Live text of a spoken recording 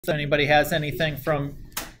If anybody has anything from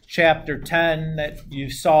chapter 10 that you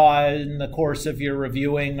saw in the course of your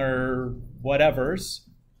reviewing or whatever's.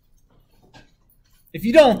 If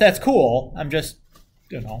you don't, that's cool. I'm just,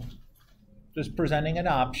 just presenting an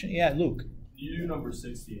option. Yeah, Luke. You do number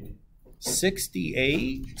 68.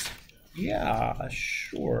 68? Yeah,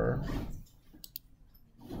 sure.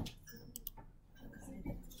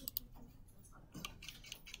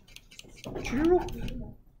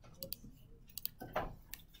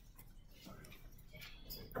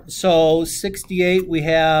 So 68, we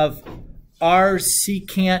have r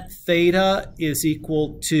secant theta is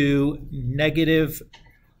equal to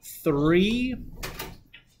 -3.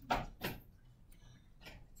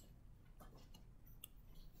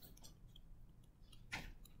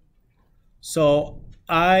 So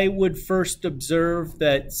I would first observe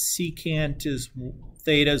that secant is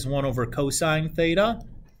theta is 1 over cosine theta.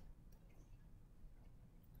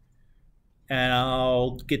 And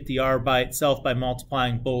I'll get the r by itself by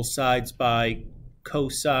multiplying both sides by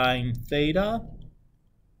cosine theta.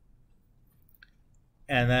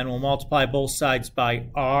 And then we'll multiply both sides by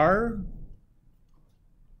r.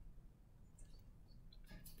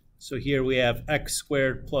 So here we have x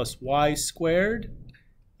squared plus y squared.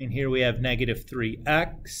 And here we have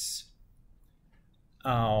 -3x.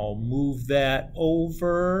 I'll move that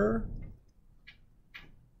over.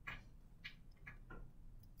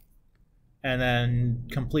 And then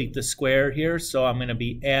complete the square here. So I'm going to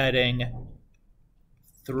be adding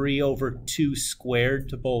 3 over 2 squared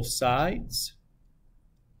to both sides.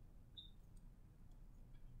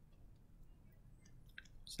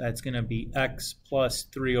 So that's going to be x plus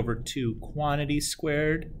 3 over 2 quantity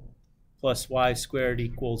squared plus y squared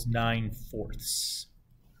equals 9/4.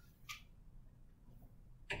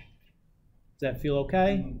 Does that feel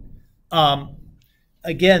okay?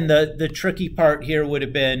 Again, the tricky part here would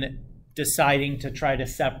have been deciding to try to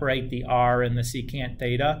separate the r and the secant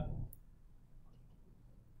theta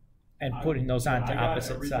and putting those onto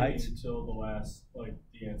opposite sides. Until the last, the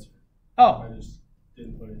answer. Oh. I just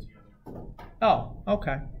didn't put it together. Oh,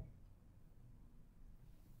 okay.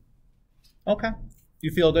 Okay.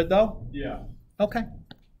 You feel good though? Yeah. Okay.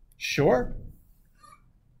 Sure.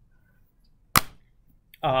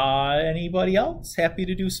 Anybody else? Happy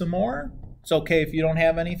to do some more? It's okay if you don't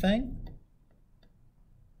have anything.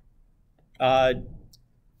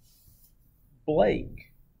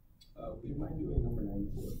 Blake. Would you mind doing number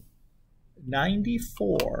 94?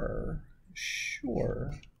 94.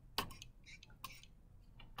 Sure.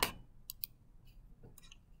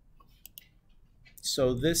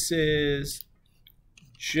 So this is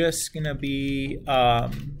just going to be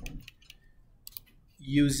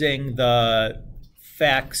using the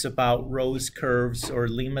facts about Rose curves or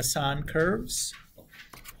Limousin curves.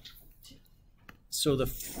 So the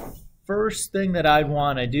first thing that I'd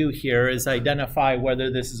want to do here is identify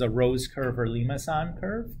whether this is a Rose curve or Limousin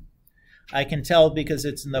curve. I can tell because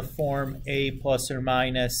it's in the form a plus or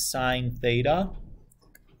minus sine theta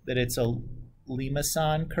that it's a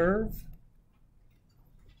Limousin curve,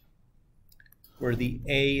 where the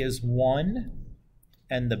a is 1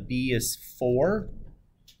 and the b is 4.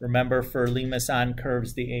 Remember, for Limousin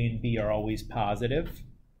curves, the a and b are always positive.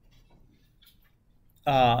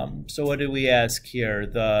 So what do we ask here?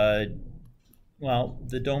 The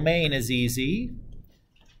domain is easy.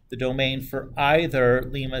 The domain for either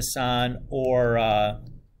Limousin or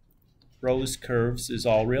Rose curves is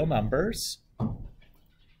all real numbers.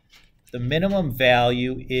 The minimum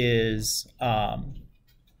value is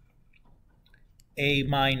a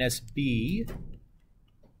minus b,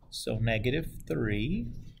 so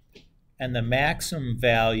 -3. And the maximum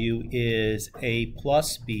value is a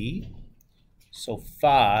plus b, so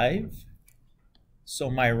 5. So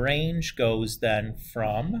my range goes then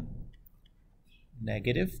from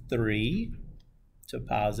 -3 to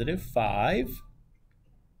 +5.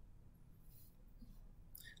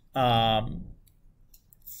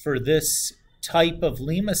 For this type of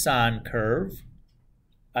Limousin curve,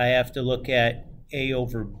 I have to look at a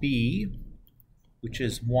over b, which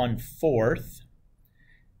is 1/4.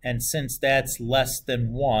 And since that's less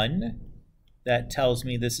than 1, that tells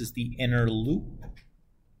me this is the inner loop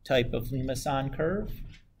type of Limousin curve.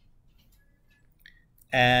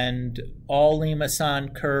 And all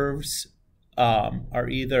Limousin curves are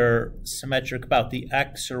either symmetric about the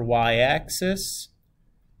x or y axis.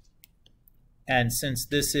 And since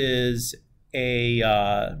this is a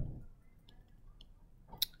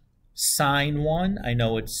sine one, I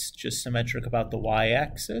know it's just symmetric about the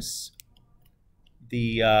y-axis.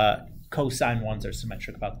 The cosine ones are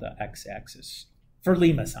symmetric about the x-axis. For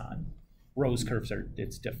Limousin, Rose curves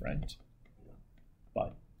it's different.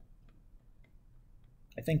 But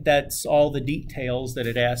I think that's all the details that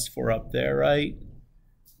it asked for up there, right?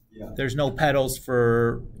 Yeah. There's no pedals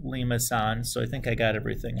for Limasan, so I think I got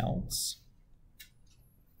everything else.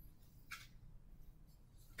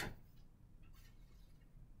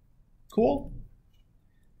 Cool.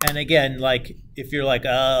 And again, like, if you're like,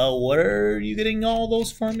 what are you getting all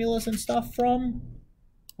those formulas and stuff from?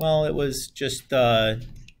 Well, it was just, yeah.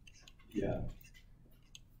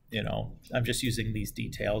 You know, I'm just using these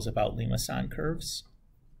details about Limasan curves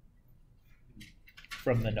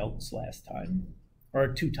from the notes last time, or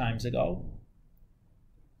 2 times ago.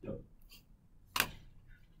 Yep.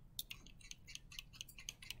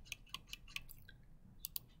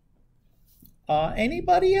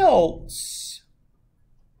 Anybody else?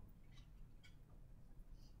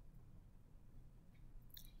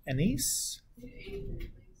 Anise?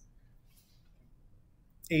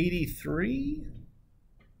 83?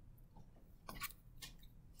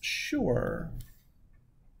 Sure.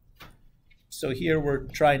 So here we're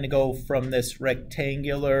trying to go from this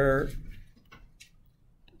rectangular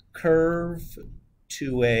curve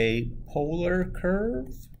to a polar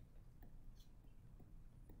curve.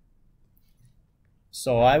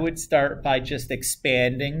 So I would start by just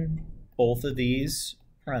expanding both of these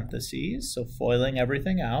parentheses, so foiling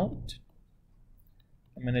everything out.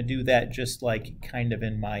 I'm going to do that just like kind of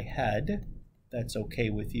in my head. That's okay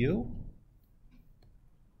with you.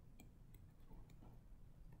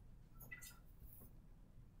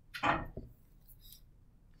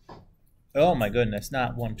 Oh my goodness,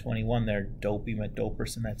 not 121 there, dopey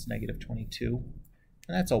McDoperson, that's negative 22.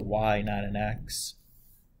 And that's a Y, not an X.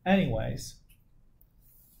 Anyways,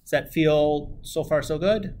 does that feel so far so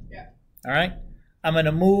good? Yeah. All right. I'm going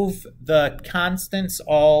to move the constants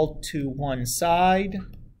all to one side.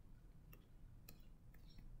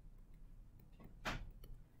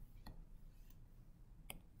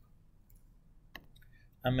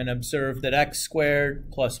 I'm going to observe that x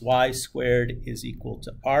squared plus y squared is equal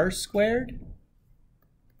to r squared.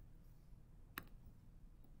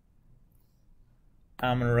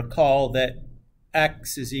 I'm going to recall that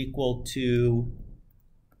x is equal to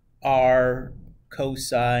r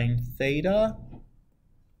cosine theta.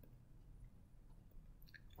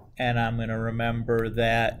 And I'm going to remember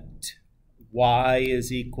that y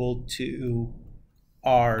is equal to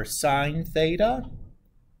r sine theta.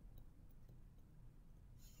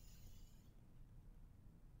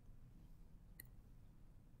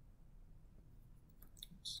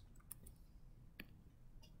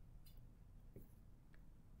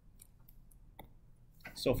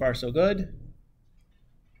 So far, so good.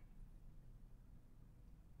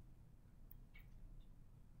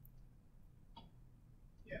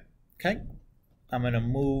 Yeah. Okay. I'm going to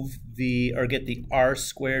move the, or get the r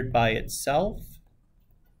squared by itself.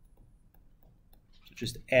 So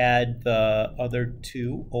just add the other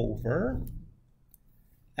two over.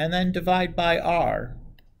 And then divide by r.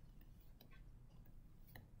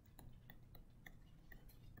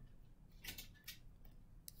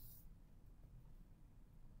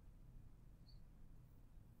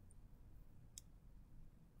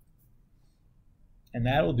 And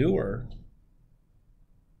that'll do her.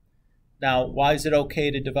 Now, why is it okay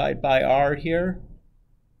to divide by r here?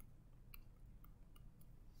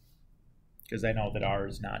 Because I know that r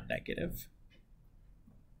is not negative.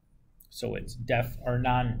 So it's or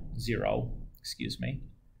non-zero, excuse me.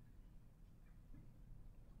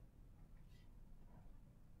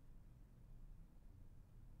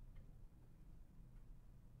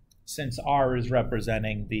 Since r is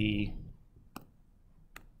representing the,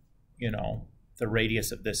 you know, the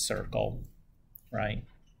radius of this circle, right?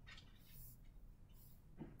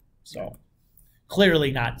 So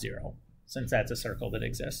clearly not zero, since that's a circle that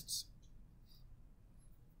exists.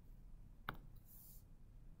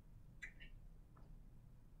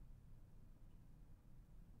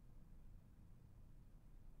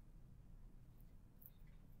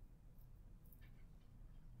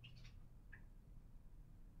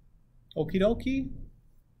 Okie dokie.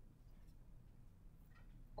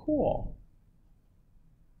 Cool.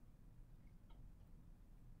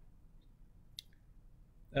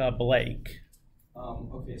 Blake.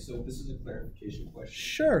 Okay, so this is a clarification question.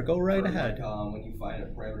 Sure, go right For, ahead. Like, when you find a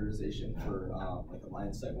parameterization for like a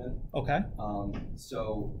line segment. Okay.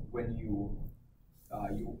 So when you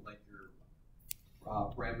like your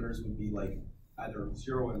parameters would be like either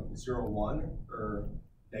 0 and 0, 1 or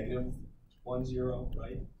negative 1, 0,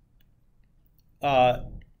 right?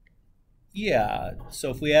 Yeah. So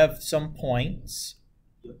if we have some points,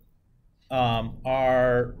 yep.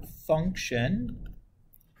 Our function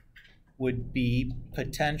would be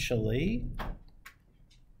potentially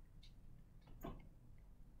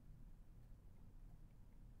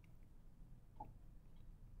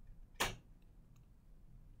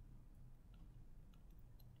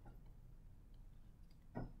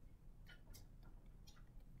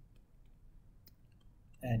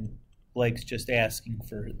and Blake's just asking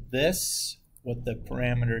for this, what the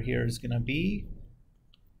parameter here is going to be.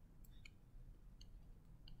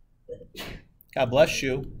 God bless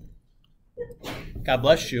you. God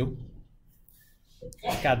bless you.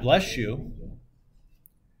 God bless you.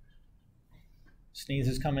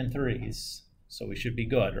 Sneezes come in threes, so we should be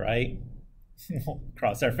good, right?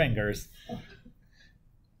 Cross our fingers.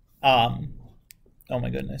 Oh my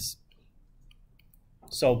goodness.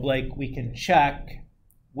 So Blake, we can check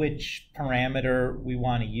which parameter we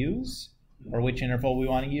want to use, or which interval we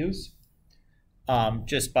want to use,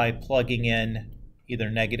 just by plugging in either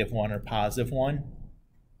 -1 or +1.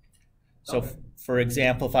 So Okay. for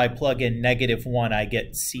example, if I plug in -1, I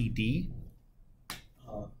get CD,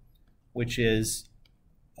 which is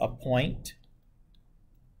a point.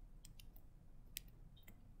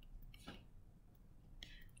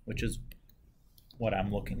 Which is what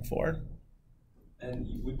I'm looking for. And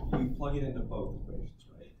you plug it into both equations,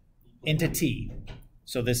 right? Into t.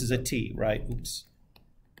 So this is a t, right? Oops.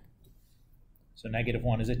 So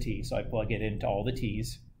 -1 is a t, so I plug it into all the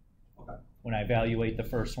t's. Okay. When I evaluate the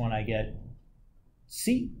first one, I get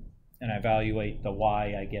c, and I evaluate the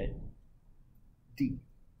y, I get d.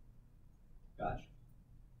 Gotcha.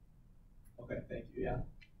 Okay, thank you, yeah.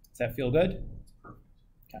 Does that feel good?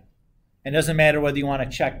 Perfect. Okay. And it doesn't matter whether you want to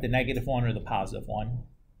check the -1 or the +1.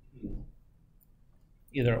 Mhm.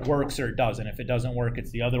 Either it works or it doesn't. If it doesn't work,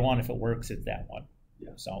 it's the other one. If it works, it's that one.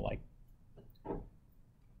 Yeah. So like,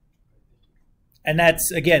 and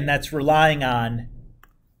that's, again, that's relying on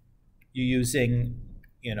you using,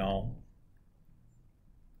 you know,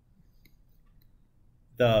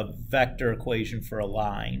 the vector equation for a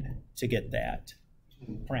line to get that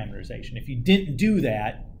parameterization. If you didn't do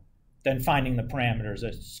that, then finding the parameters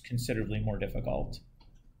is considerably more difficult.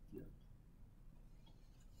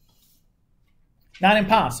 Not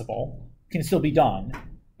impossible, can still be done,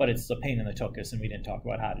 but it's a pain in the tuchus, and we didn't talk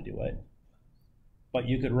about how to do it. But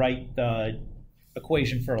you could write the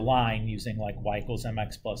equation for a line using like y equals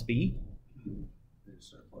mx plus b,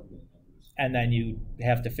 and then you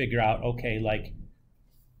have to figure out, okay, like,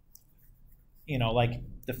 you know, like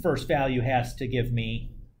the first value has to give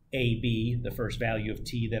me AB, the first value of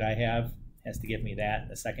t that I have has to give me that.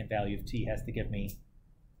 The second value of t has to give me,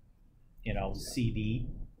 you know, CD.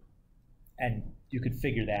 And you could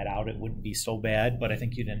figure that out. It wouldn't be so bad, but I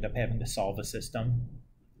think you'd end up having to solve a system,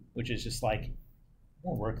 which is just like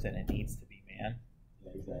more work than it needs to be, man.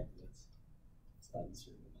 Yeah, exactly. It's not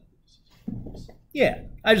easier than that. Yeah,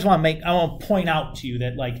 I just want to point out to you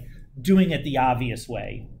that like doing it the obvious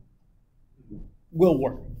way will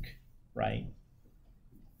work, right?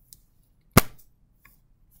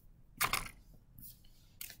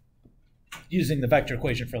 Using the vector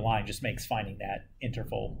equation for a line just makes finding that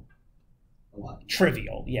interval A lot.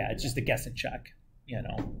 trivial. Yeah, it's just a guess and check, you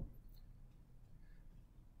know.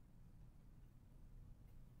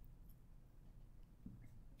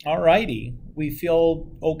 All righty, we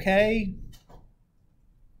feel okay.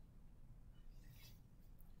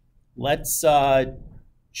 Let's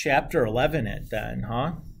chapter 11 it then,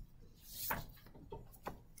 huh?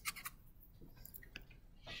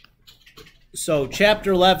 So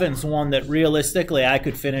chapter 11 is one that realistically I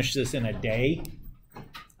could finish this in a day.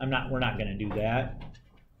 We're not going to do that.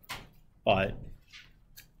 But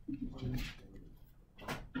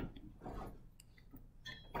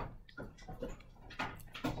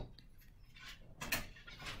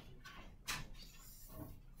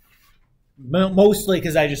mostly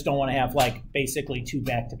because I just don't want to have like basically 2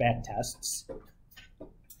 back-to-back tests.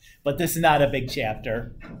 But this is not a big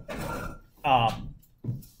chapter.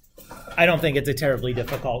 I don't think it's a terribly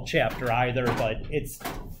difficult chapter either, but it's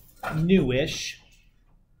newish.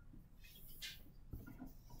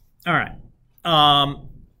 All right.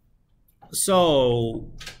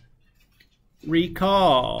 So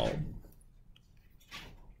recall.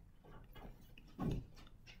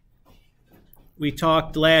 We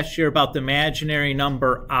talked last year about the imaginary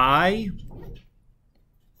number I.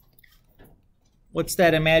 What's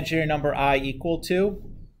that imaginary number I equal to?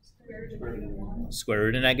 Square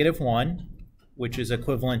root of -1, which is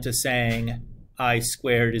equivalent to saying I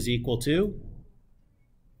squared is equal to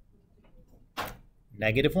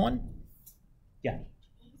 -1? Yeah.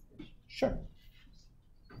 Sure.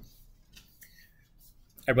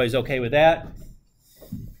 Everybody's okay with that?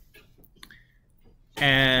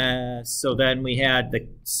 And so then we had the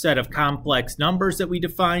set of complex numbers that we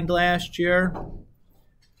defined last year.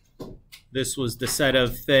 This was the set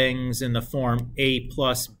of things in the form a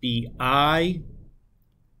plus bi,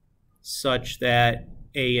 such that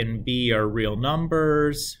a and b are real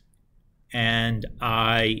numbers, and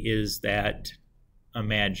I is that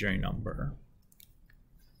imaginary number.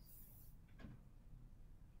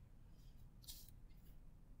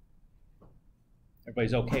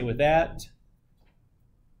 Everybody's okay with that?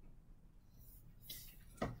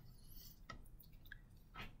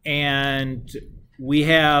 And we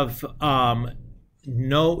have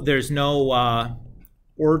there's no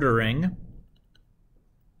ordering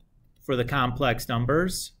for the complex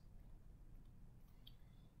numbers.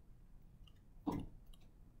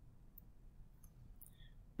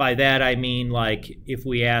 By that I mean, like, if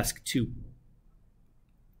we ask to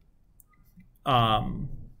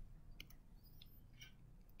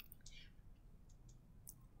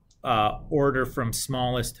order from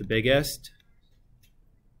smallest to biggest,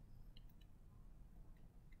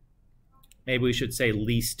 maybe we should say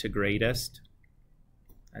least to greatest.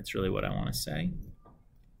 That's really what I want to say.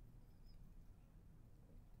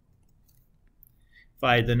 If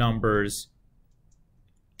I had the numbers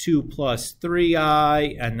 2 plus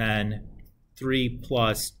 3i, and then 3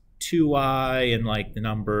 plus 2i, and like the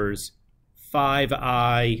numbers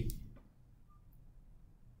 5i,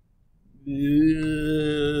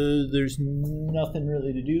 there's nothing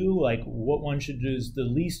really to do. Like, what one should do is the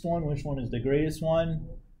least one, which one is the greatest one?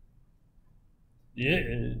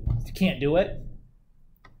 You can't do it,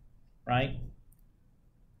 right?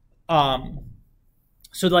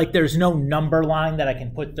 So like there's no number line that I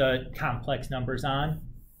can put the complex numbers on.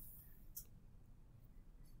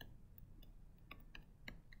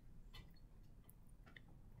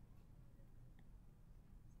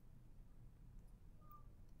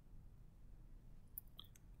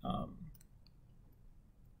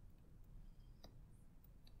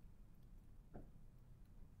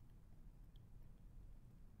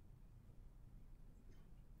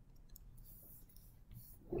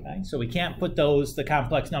 Okay, so we can't put the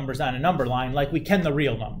complex numbers on a number line like we can the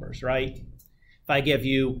real numbers, right? If I give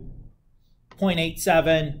you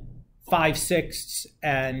 0.87, 5/6,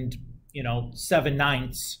 and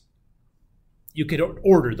 7/9, you could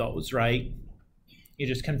order those, right? You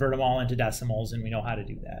just convert them all into decimals, and we know how to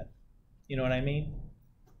do that. You know what I mean?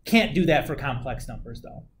 Can't do that for complex numbers,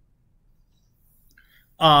 though.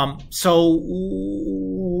 So,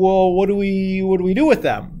 well, what do we do with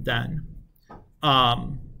them then?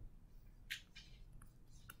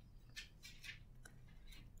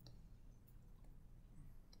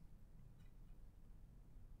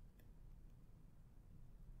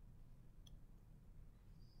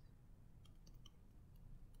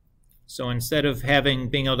 So instead of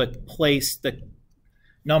being able to place the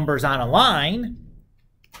numbers on a line,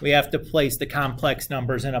 we have to place the complex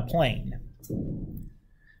numbers in a plane.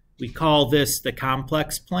 We call this the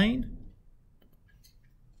complex plane.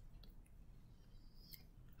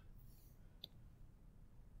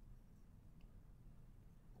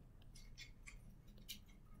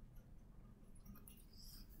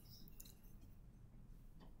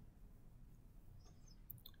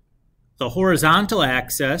 The horizontal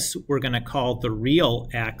axis we're going to call the real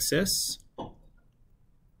axis.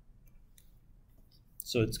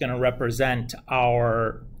 So it's going to represent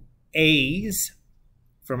our a's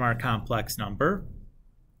from our complex number.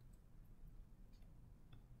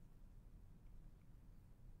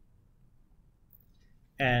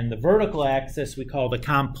 And the vertical axis we call the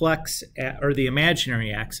complex, or the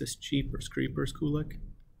imaginary axis. Jeepers creepers, Kulik.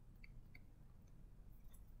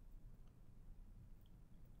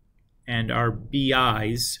 And our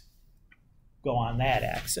BIs go on that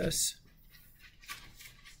axis.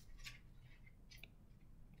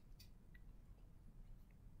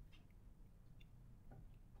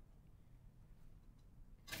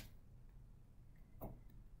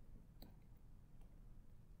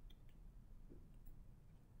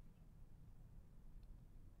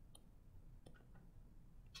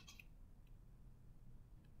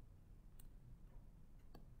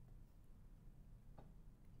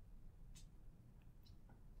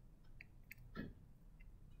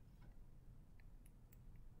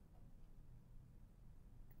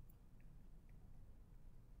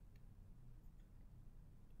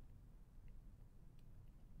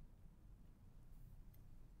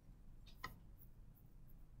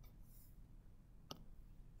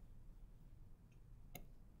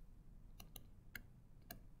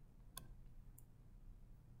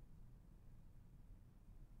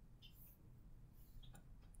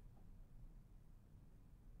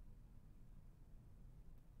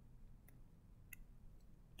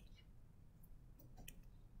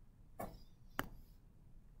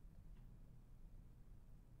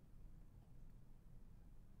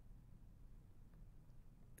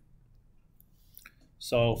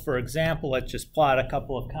 So for example, let's just plot a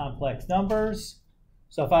couple of complex numbers.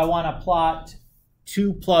 So if I want to plot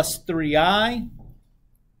 2 plus 3i,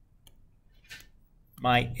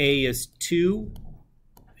 my a is 2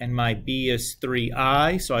 and my b is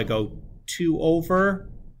 3i. So I go 2 over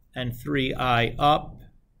and 3i up.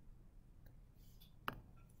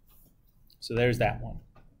 So there's that one.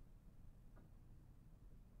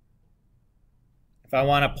 If I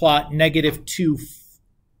want to plot negative 2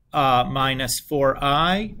 minus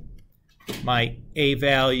 4i, my a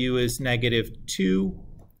value is negative 2,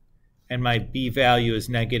 and my b value is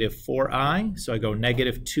negative 4i. So I go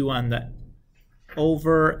negative 2 on the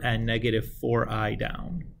over and negative 4i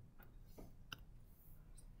down.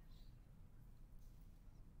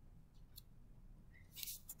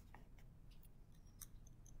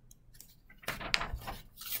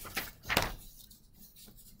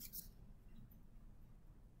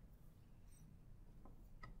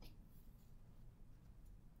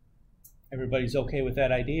 Everybody's okay with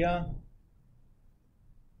that idea?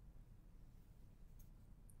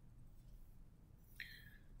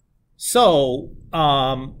 So,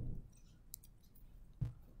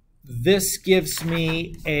 this gives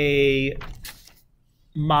me a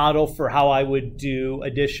model for how I would do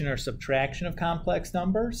addition or subtraction of complex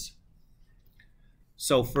numbers.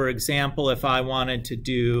 So, for example, if I wanted to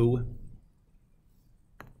do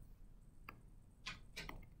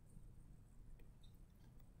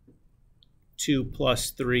two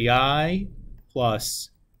plus 3i plus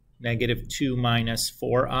negative 2 minus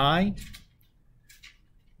 4i,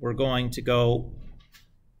 we're going to go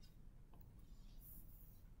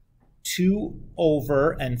 2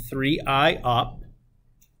 over and 3i up,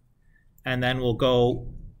 and then we'll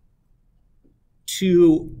go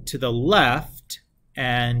 2 to the left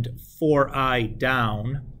and 4i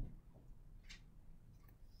down.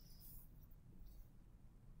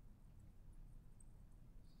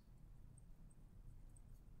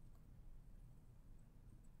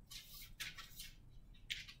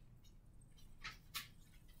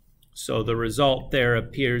 So the result there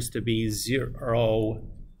appears to be 0,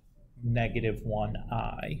 negative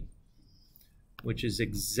 1i, which is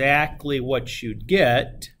exactly what you'd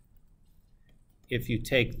get if you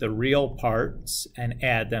take the real parts and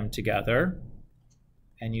add them together,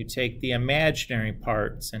 and you take the imaginary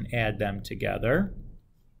parts and add them together.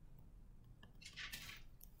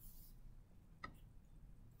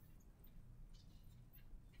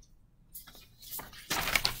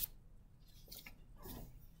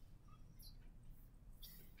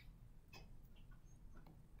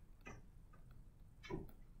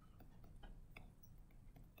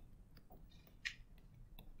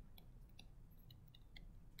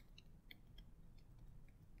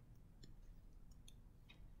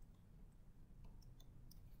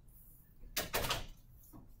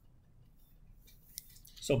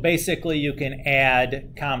 So basically you can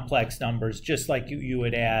add complex numbers just like you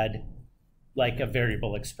would add like a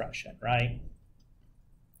variable expression, right?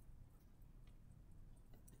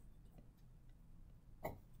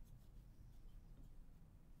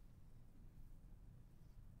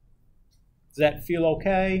 Does that feel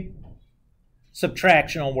okay?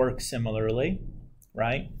 Subtraction will work similarly,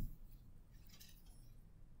 right?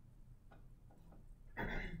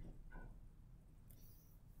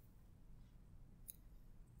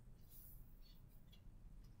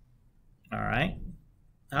 All right.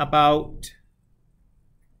 How about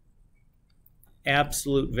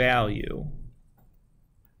absolute value?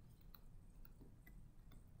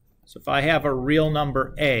 So if I have a real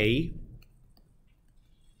number a,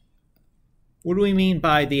 what do we mean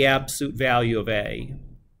by the absolute value of a?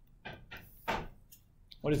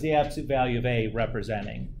 What is the absolute value of a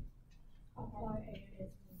representing?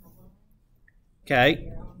 Okay.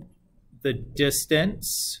 The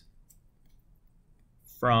distance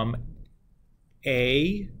from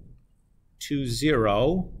a to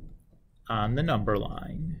 0 on the number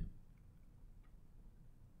line.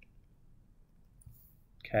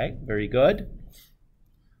 Okay, very good.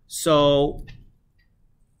 So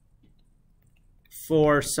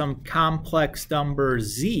for some complex number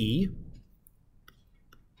z,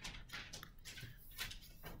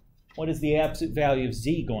 what is the absolute value of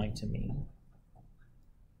z going to mean?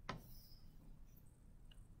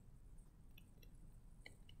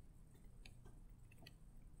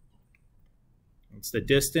 It's the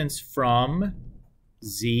distance from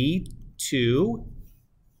z to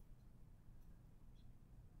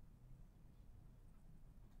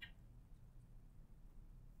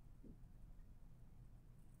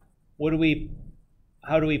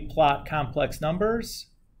how do we plot complex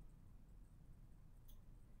numbers?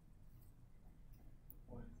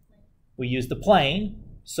 We use the plane.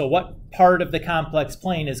 So what part of the complex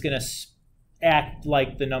plane is going to act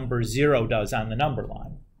like the number 0 does on the number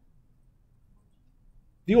line?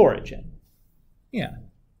 The origin. Yeah.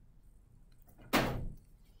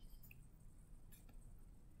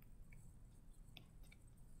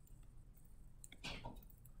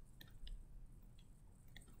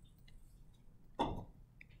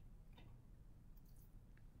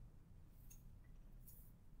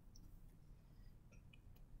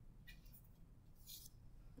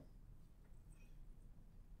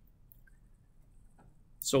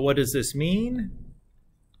 So what does this mean?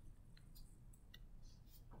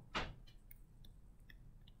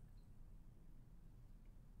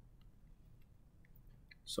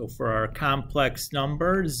 So for our complex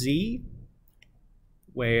number z,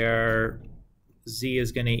 where z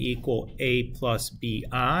is going to equal a plus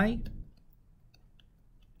bi,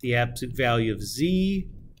 the absolute value of z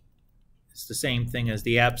is the same thing as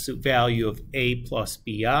the absolute value of a plus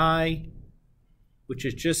bi, which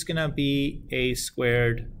is just going to be a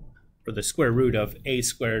squared, or the square root of a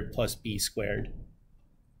squared plus b squared.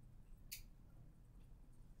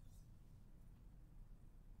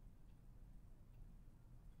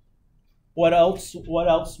 What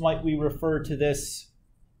else might we refer to this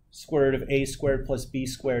square root of a squared plus b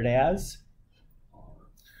squared as?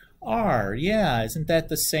 R, yeah. Isn't that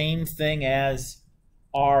the same thing as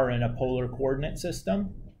r in a polar coordinate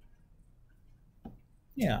system?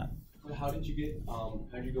 Yeah. How did you get? How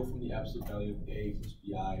did you go from the absolute value of a plus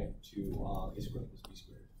bi to a squared plus b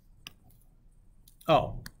squared?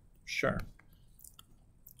 Oh, sure.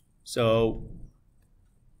 So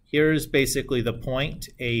here's basically the point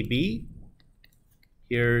AB.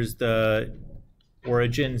 Here's the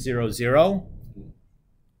origin 0, 0.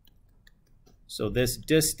 So this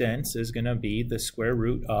distance is going to be the square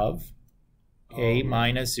root of a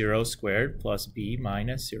minus 0 squared plus b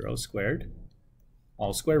minus 0 squared,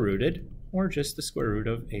 all square rooted, or just the square root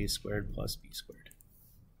of a squared plus b squared.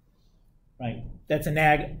 Right? That's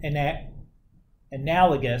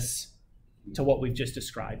analogous to what we've just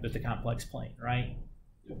described with the complex plane, right?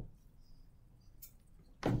 Yep.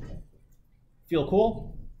 Feel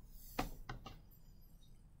cool?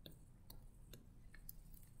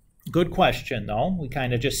 Good question, though. We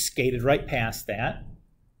kind of just skated right past that.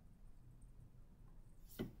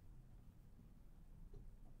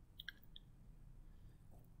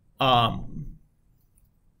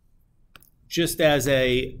 Just as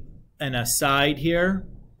an aside here,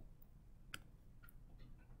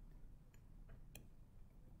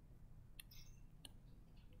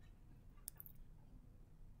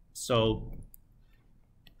 so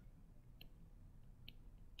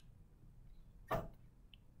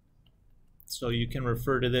you can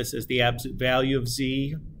refer to this as the absolute value of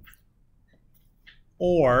z,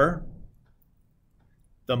 or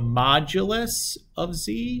the modulus of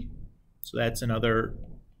z. So that's another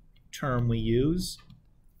term we use.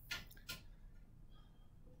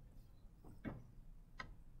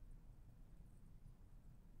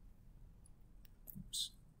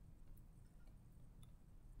 Oops.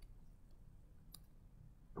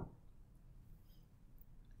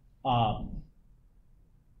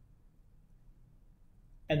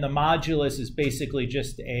 And the modulus is basically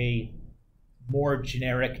just a more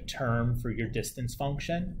generic term for your distance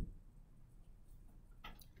function.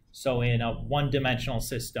 So in a one-dimensional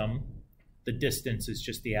system, the distance is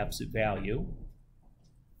just the absolute value,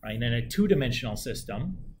 right? And in a two-dimensional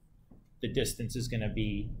system, the distance is going to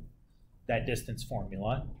be that distance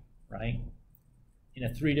formula, right? In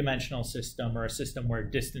a three-dimensional system, or a system where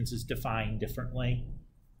distance is defined differently,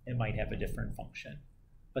 it might have a different function.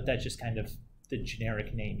 But that's just kind of the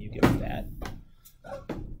generic name you give that.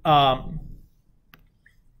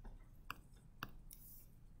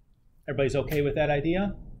 Everybody's okay with that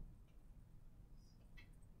idea?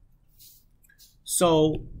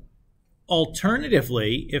 So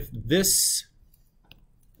alternatively, if this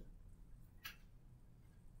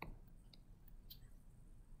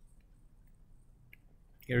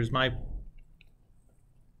here's my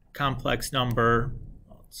complex number,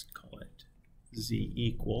 let's call it z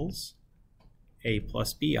equals a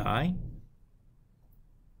plus bi.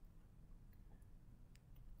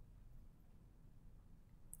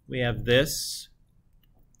 We have this,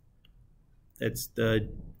 that's the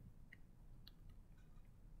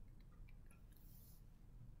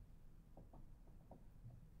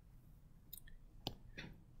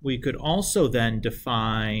we could also then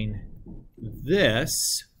define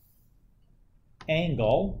this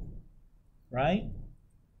angle, right?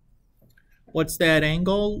 What's that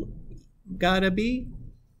angle gotta be?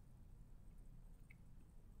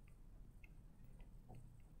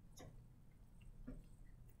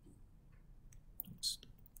 Oops.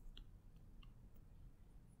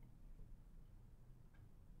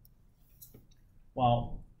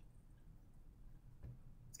 Well,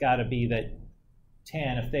 it's gotta be that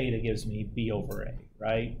tan of theta gives me b over a,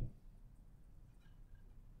 right?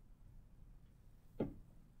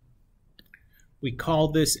 We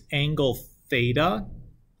call this angle theta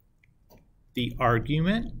the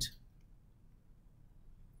argument.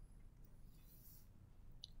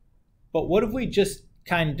 But what have we just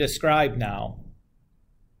kind of described now?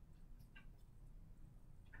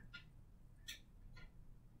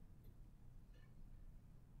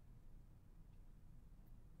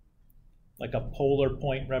 like a polar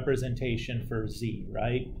point representation for z,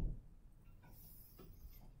 right?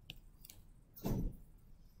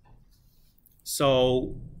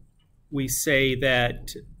 So we say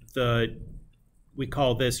that we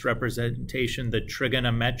call this representation the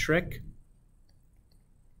trigonometric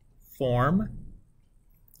form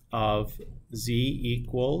of z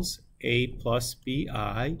equals a plus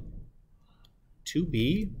bi to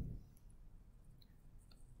b.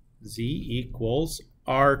 Z equals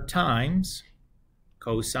r times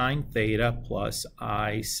cosine theta plus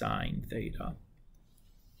I sine theta.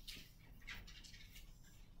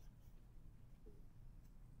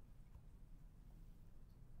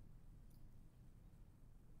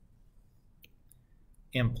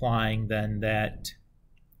 Implying then that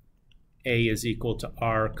A is equal to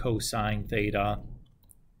r cosine theta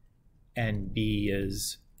and B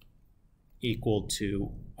is equal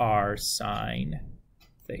to r sine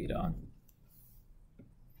theta.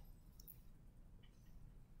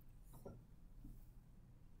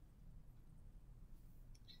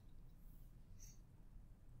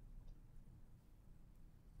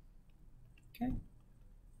 Okay.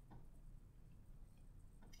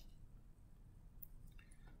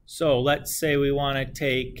 So let's say we want to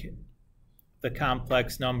take the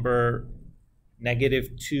complex number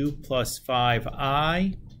 -2 plus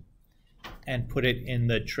 5i and put it in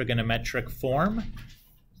the trigonometric form.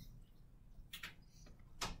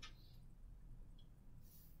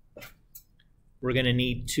 We're going to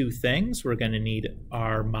need two things. We're going to need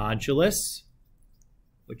our modulus,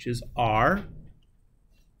 which is r.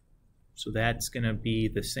 So that's going to be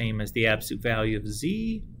the same as the absolute value of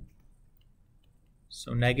z.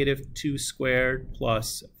 So -2 squared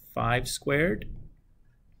plus 5 squared,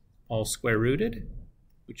 all square rooted,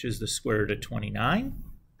 which is the square root of 29.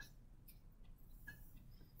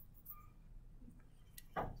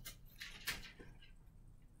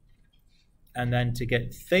 And then to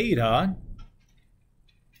get theta,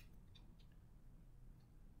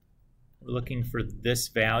 we're looking for this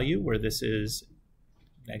value where this is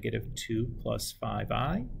 -2 plus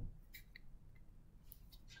 5i.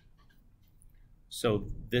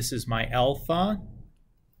 So this is my alpha.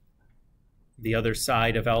 The other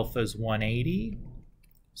side of alpha is 180.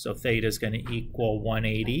 So theta is going to equal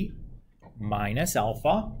 180 minus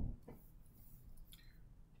alpha,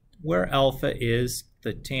 where alpha is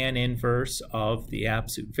the tan inverse of the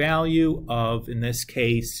absolute value of, in this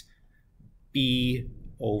case, b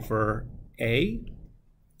over a.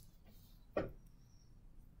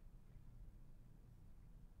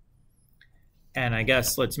 And I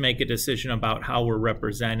guess let's make a decision about how we're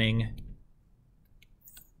representing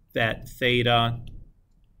that theta.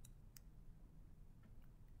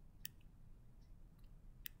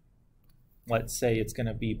 Let's say it's going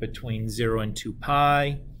to be between 0 and 2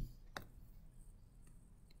 pi.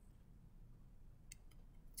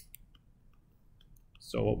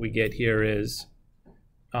 So what we get here is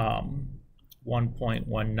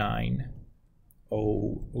 1.190,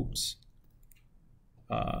 oops,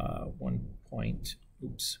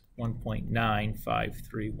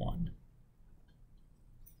 1.9531.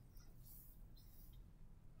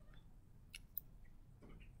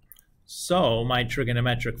 So my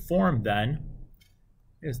trigonometric form then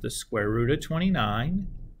is the square root of 29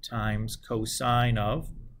 times cosine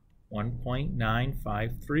of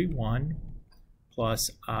 1.9531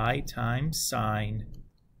 plus I times sine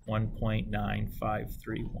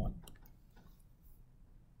 1.9531.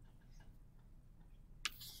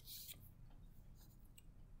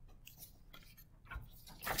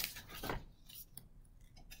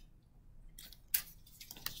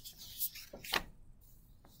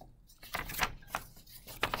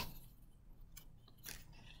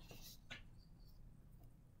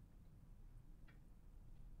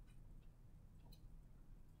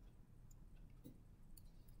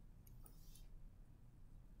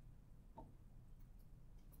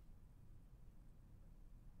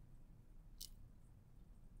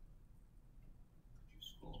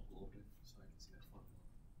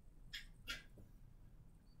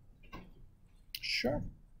 Sure.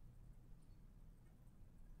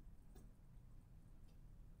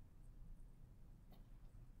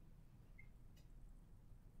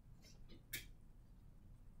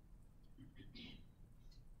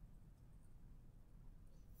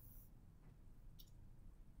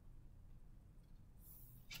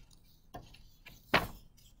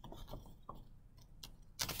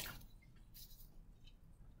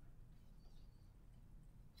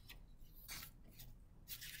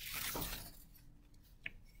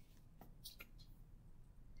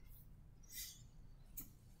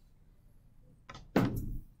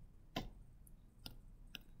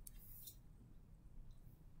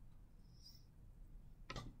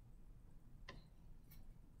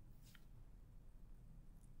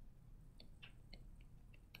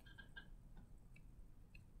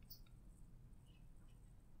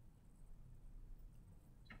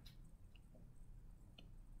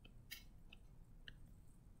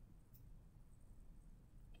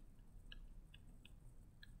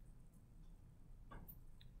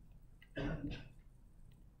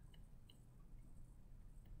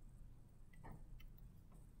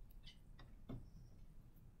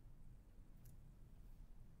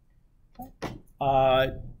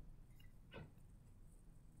 So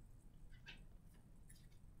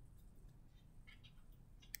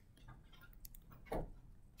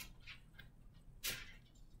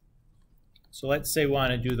let's say we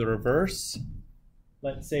want to do the reverse.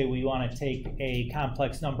 Let's say we want to take a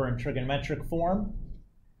complex number in trigonometric form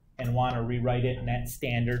and want to rewrite it in that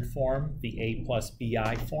standard form, the a plus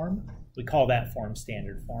bi form. We call that form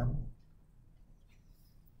standard form.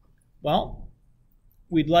 Well,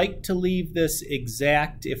 we'd like to leave this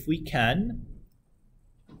exact if we can.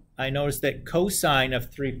 I notice that cosine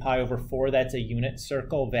of 3 pi over 4, that's a unit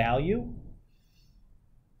circle value,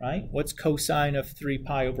 right? What's cosine of 3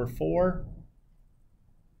 pi over 4?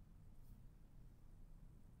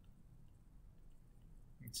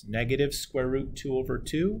 It's negative square root 2 over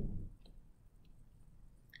 2.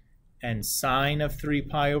 And sine of 3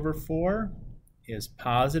 pi over 4 is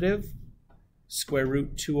positive square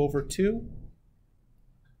root 2 over 2.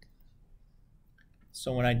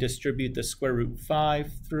 So when I distribute the square root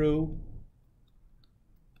 5 through,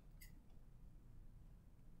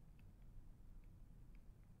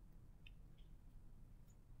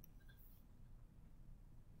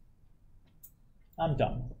 I'm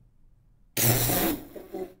done.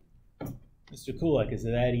 Mr. Kulak, is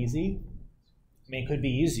it that easy? I mean, it could be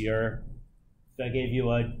easier if I gave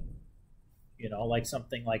you a, like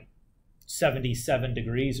something like 77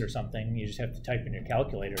 degrees or something. You just have to type in your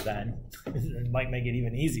calculator then. It might make it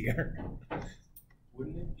even easier.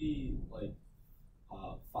 Wouldn't it be like 5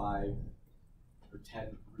 or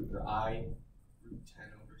 10 or I root 10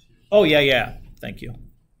 over 2? Oh, yeah. Thank you.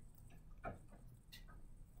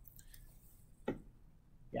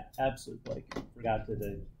 Yeah, absolutely. Forgot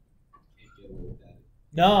to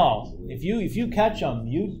No, if you catch them,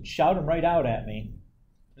 you shout them right out at me.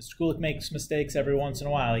 Mr. Kulik makes mistakes every once in a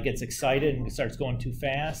while. He gets excited and starts going too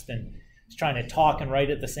fast, and he's trying to talk and write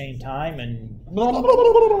at the same time, and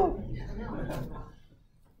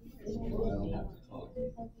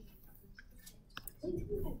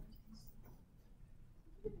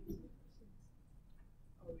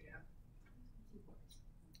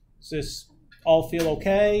does this all feel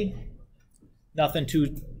okay? Nothing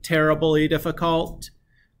too terribly difficult.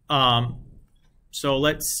 So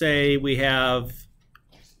let's say we have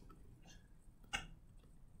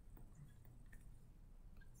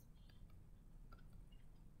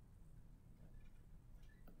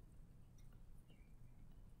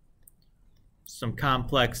some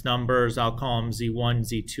complex numbers. I'll call them Z1,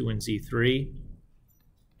 Z2, and Z3.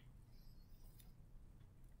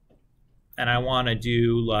 And I want to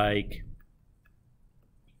do like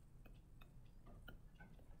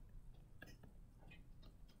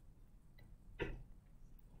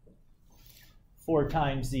four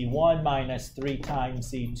times Z1 minus 3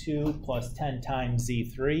 times Z2 plus 10 times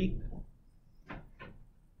Z3.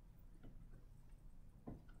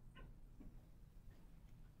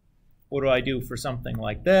 What do I do for something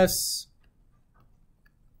like this?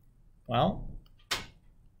 Well,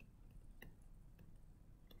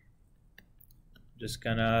 just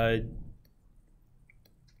gonna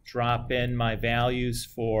drop in my values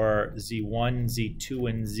for Z1, Z2,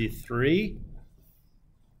 and Z3.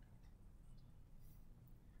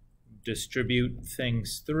 Distribute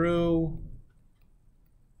things through.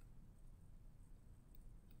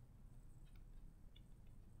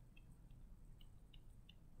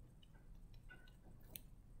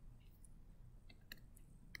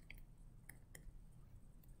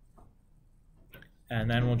 And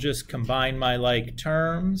then we'll just combine my like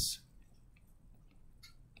terms.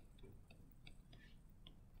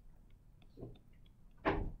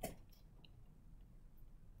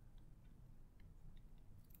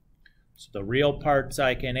 So the real parts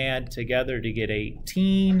I can add together to get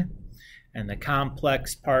 18, and the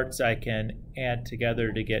complex parts I can add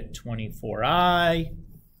together to get 24i,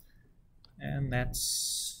 and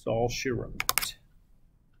that's all she wrote.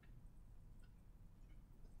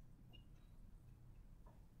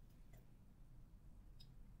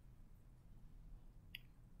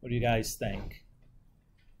 What do you guys think?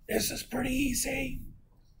 This is pretty easy.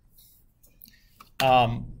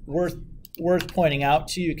 Worth pointing out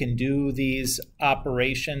to you, you can do these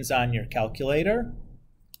operations on your calculator.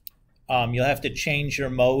 You'll have to change your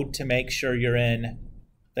mode to make sure you're in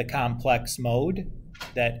the complex mode,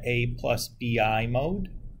 that A plus BI mode.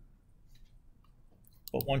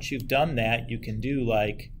 But once you've done that, you can do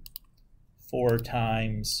like 4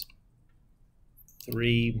 times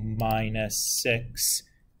 3 minus 6.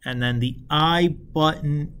 And then the I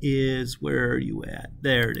button is, where are you at?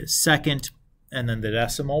 There it is, second, and then the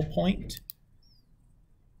decimal point.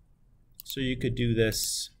 So you could do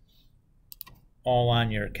this all on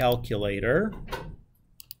your calculator.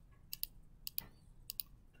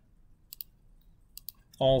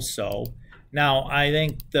 also. Now, I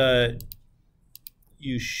think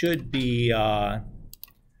you should be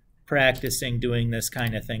practicing doing this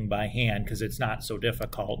kind of thing by hand because it's not so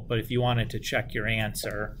difficult. But if you wanted to check your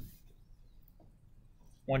answer,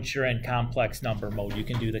 once you're in complex number mode, you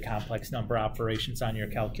can do the complex number operations on your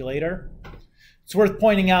calculator. It's worth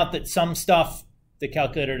pointing out that some stuff the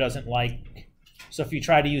calculator doesn't like. So if you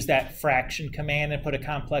try to use that fraction command and put a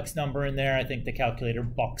complex number in there, I think the calculator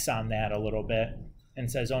bucks on that a little bit and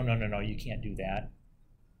says, oh, no, you can't do that.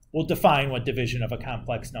 We'll define what division of a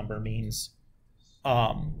complex number means.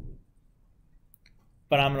 But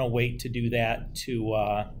I'm going to wait to do that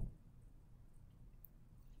to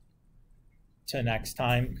next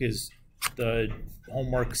time because the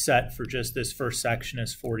homework set for just this first section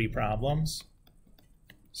is 40 problems.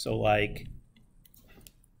 So like,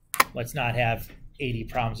 let's not have 80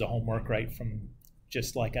 problems of homework right from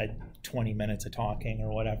just like a 20 minutes of talking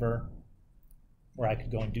or whatever, where I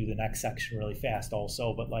could go and do the next section really fast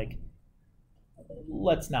also, but like,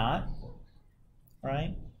 let's not,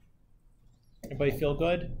 right? Everybody feel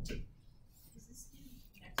good?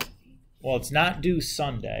 Well, it's not due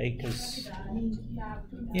Sunday, because,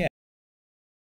 yeah,